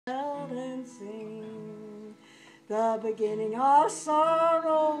and sing. The beginning of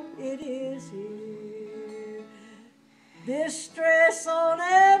sorrow, it is here. Distress on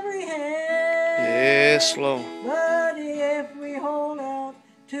every hand. Yes, Lord. But if we hold out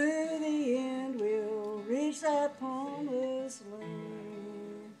to the end, we'll reach that promised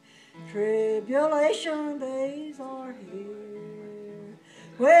land. Tribulation days are here,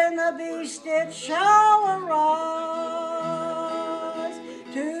 when the beast it shall arise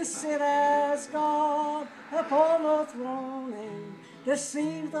to sit as God upon the throne and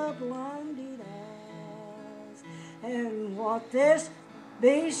deceive the blinded eyes. And what this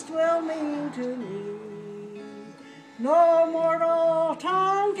beast will mean to me, no mortal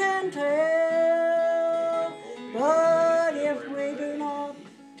tongue can tell. But if we do not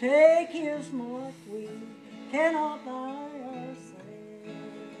take his mark, we cannot buy ourselves.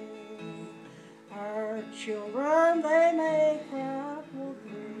 Our children, they may cry for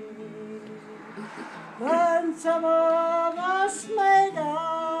bread, but some of us may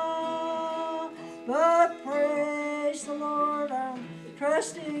die. But praise the Lord, I'm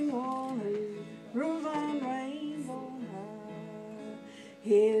trusting on who rules and reigns on high.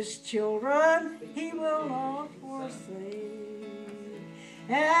 His children he will not forsake,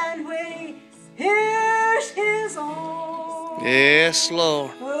 and when he hears his own, Yes,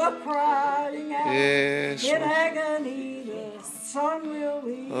 Lord. crying out Yes, in Lord. agony, the Son will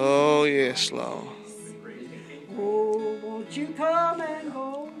be. Oh, yes, Lord. Oh, won't you come and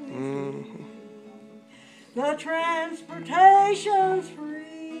go with me? Mm-hmm. The transportation's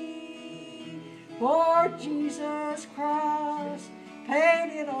free, for Jesus Christ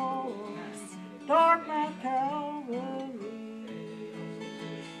paid it all on dark Mount Calvary.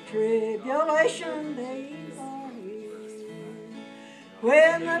 Tribulation days are here,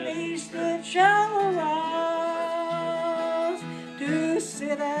 when the beast it shall arise to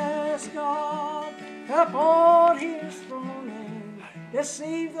sit as God upon his throne and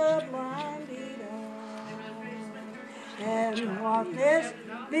deceive the blinded eye. And what this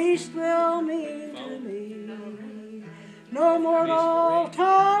beast will mean to me, no mortal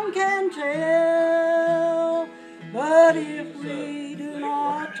tongue can tell. But if we do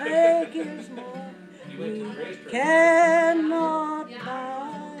not take his mark, we cannot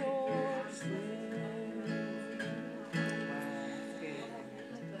buy or sell.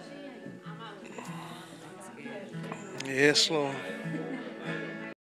 Yes, Lord.